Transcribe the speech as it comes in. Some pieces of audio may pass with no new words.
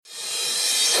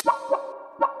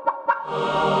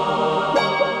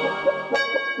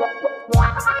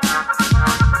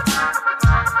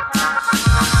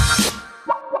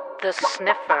The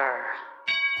Sniffer.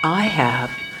 I have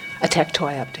a tech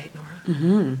toy update, Nora.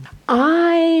 Mm-hmm.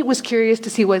 I was curious to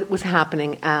see what was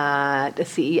happening at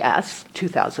CES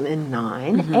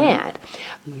 2009, and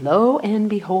lo and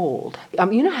behold,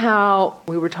 you know how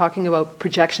we were talking about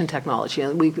projection technology,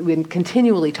 and we've been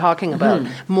continually talking about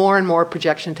more and more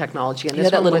projection technology. And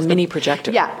this that little mini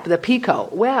projector. Yeah, the Pico.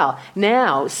 Well,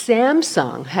 now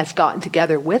Samsung has gotten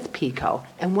together with Pico,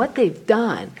 and what they've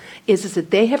done is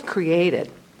that they have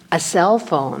created a cell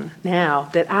phone now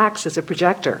that acts as a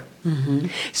projector. Mm-hmm.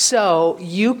 So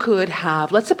you could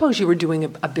have, let's suppose you were doing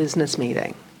a business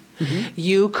meeting. Mm-hmm.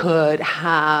 You could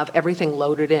have everything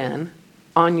loaded in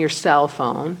on your cell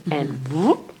phone and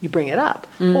whoop, you bring it up.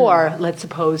 Or let's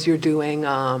suppose you're doing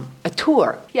a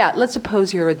tour. Yeah, let's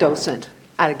suppose you're a docent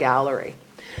at a gallery.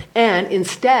 And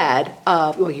instead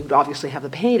of, well, you would obviously have the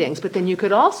paintings, but then you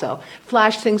could also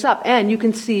flash things up. And you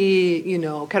can see,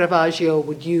 Caravaggio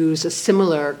would use a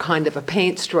similar kind of a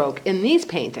paint stroke in these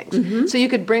paintings. Mm-hmm. So you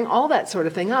could bring all that sort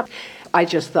of thing up. I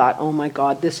just thought, oh my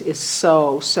God, this is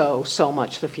so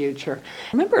much the future.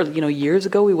 I remember, years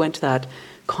ago we went to that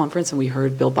conference and we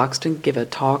heard Bill Buxton give a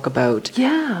talk about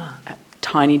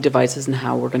tiny devices and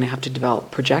how we're going to have to develop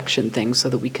projection things so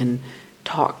that we can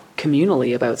talk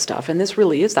communally about stuff. And this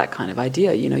really is that kind of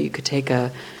idea. You could take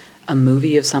a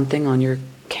movie of something on your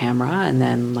camera and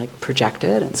then project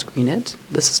it and screen it.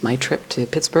 This is my trip to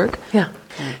Pittsburgh. Yeah.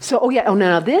 So,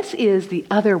 now this is the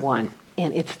other one,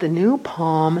 and it's the new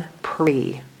Palm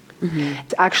Pre. Mm-hmm.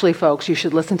 Actually, folks, you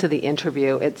should listen to the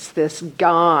interview. It's this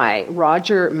guy,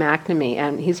 Roger McNamee,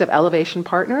 and he's of Elevation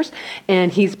Partners,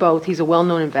 and he's a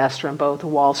well-known investor in both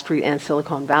Wall Street and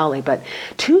Silicon Valley. But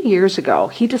 2 years ago,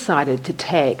 he decided to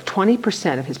take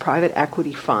 20% of his private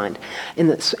equity fund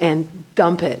and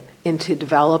dump it into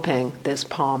developing this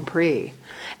Palm Pre.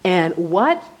 And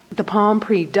what the Palm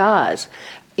Pre does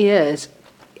is,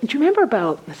 do you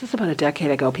remember this is about a decade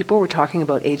ago, people were talking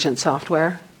about agent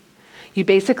software? You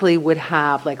basically would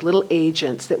have little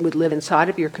agents that would live inside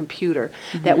of your computer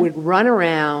that would run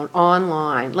around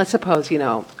online. Let's suppose,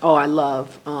 I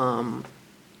love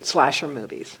slasher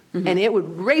movies. Mm-hmm. And it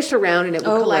would race around and it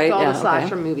would collect all the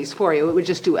slasher movies for you. It would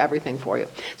just do everything for you.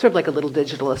 Sort of like a little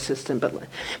digital assistant.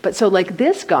 But so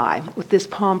this guy with this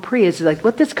Palm Pre is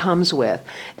what this comes with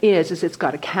is it's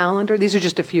got a calendar. These are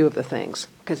just a few of the things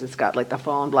because it's got the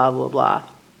phone, blah, blah, blah.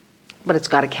 But it's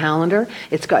got a calendar,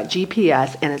 it's got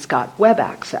GPS, and it's got web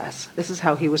access. This is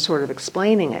how he was sort of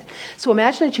explaining it. So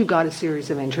imagine that you've got a series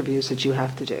of interviews that you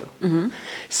have to do. Mm-hmm.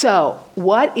 So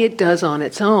what it does on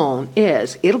its own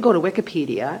is it'll go to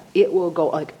Wikipedia. It will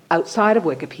go outside of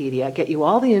Wikipedia, get you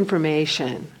all the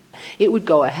information. It would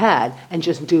go ahead and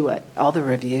just do it. All the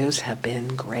reviews have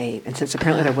been great. And since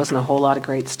apparently there wasn't a whole lot of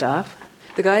great stuff,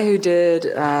 the guy who did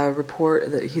a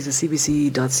report, he's a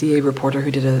CBC.ca reporter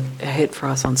who did a hit for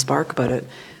us on Spark about it,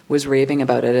 was raving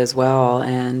about it as well.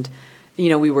 And,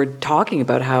 we were talking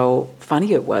about how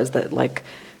funny it was that,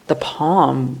 the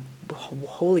Palm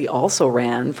wholly also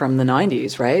ran from the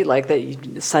 90s,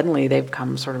 right? Suddenly they've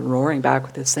come sort of roaring back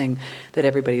with this thing that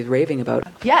everybody's raving about.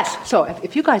 Yes. So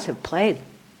if you guys have played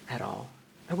at all,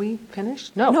 are we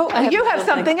finished? No, you have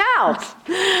something else.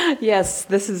 Yes,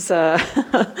 this is a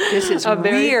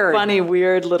very weird. Funny,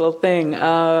 weird little thing.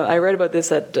 I read about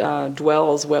this at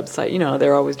Dwell's website.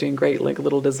 They're always doing great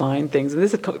little design things. And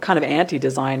this is kind of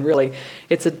anti-design, really.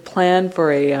 It's a plan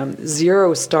for a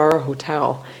 0-star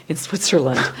hotel in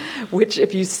Switzerland, which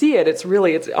if you see it,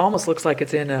 it almost looks like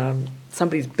it's in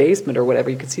somebody's basement or whatever.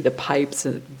 You can see the pipes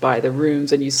by the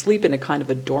rooms, and you sleep in a kind of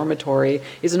a dormitory.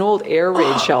 It's an old air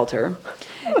raid shelter.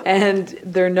 And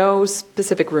there are no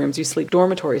specific rooms. You sleep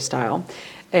dormitory style.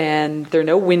 And there are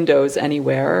no windows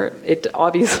anywhere. It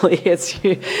obviously,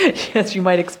 as you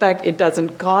might expect, it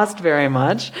doesn't cost very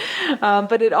much.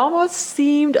 But it almost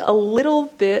seemed a little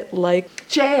bit like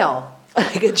jail.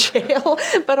 Like a jail,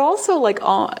 but also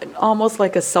almost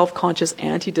like a self-conscious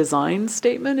anti-design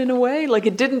statement in a way.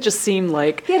 It didn't just seem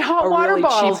like a really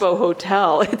cheapo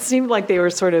hotel. It seemed like they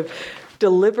were sort of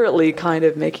deliberately kind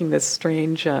of making this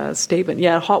strange statement.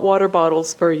 Yeah, hot water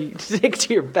bottles for you to take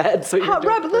to your bed. So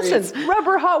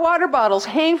rubber hot water bottles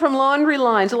hang from laundry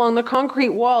lines along the concrete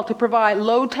wall to provide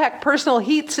low-tech personal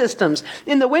heat systems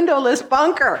in the windowless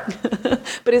bunker.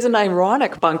 But it's an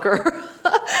ironic bunker.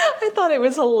 I thought it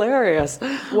was hilarious.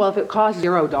 Well, if it costs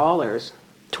 $0,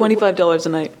 $25 a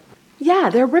night.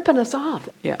 Yeah, they're ripping us off.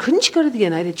 Yeah. Couldn't you go to the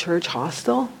United Church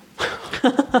hostel?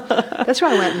 That's where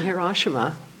I went in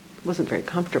Hiroshima. wasn't very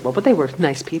comfortable, but they were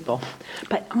nice people.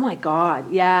 But oh my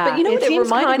God, yeah. But you know it what, it seems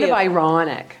reminded kind me of of-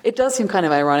 ironic. It does seem kind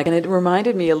of ironic, and it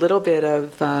reminded me a little bit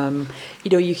of,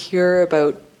 you hear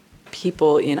about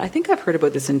people I think I've heard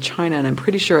about this in China, and I'm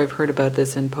pretty sure I've heard about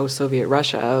this in post-Soviet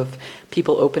Russia, of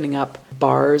people opening up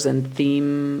bars and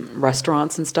theme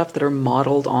restaurants and stuff that are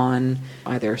modeled on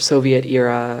either Soviet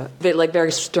era, like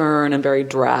very stern and very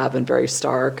drab and very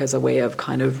stark, as a way of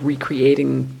kind of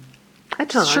recreating,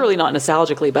 surely not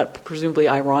nostalgically, but presumably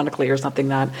ironically or something,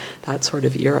 that sort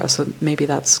of era. So maybe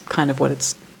that's kind of what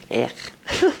it's...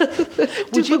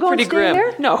 Would you go pretty and stay grim.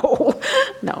 there? No,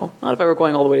 not if I were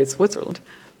going all the way to Switzerland.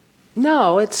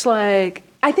 No, it's like,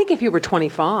 I think if you were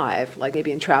 25, like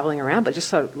maybe in traveling around, but just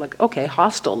sort of like, okay,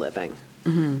 hostel living.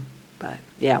 Mm-hmm. But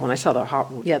yeah, when I saw the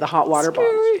hot water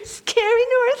bars. Scary,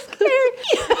 Nora, scary.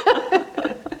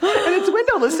 And it's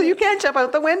windowless, so you can't jump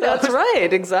out the window. That's right,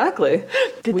 exactly.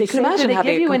 Did We they can imagine give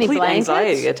having you a any complete blankets?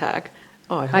 anxiety attack.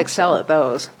 Oh, I I hope excel so. at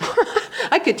those.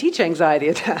 I could teach anxiety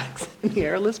attacks in the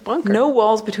airless bunker. No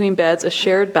walls between beds, a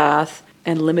shared bath,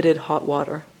 and limited hot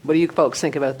water. What do you folks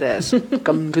think about this?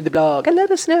 Come to the blog and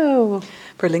let us know.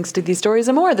 For links to these stories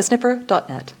and more,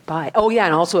 thesniffer.net. Bye. Oh, yeah,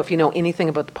 and also if you know anything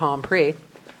about the Palm Pre.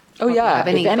 Oh, yeah. have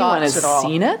any If anyone thoughts has at all?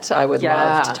 seen it, I would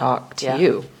love to talk to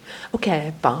you.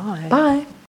 Okay, bye. Bye.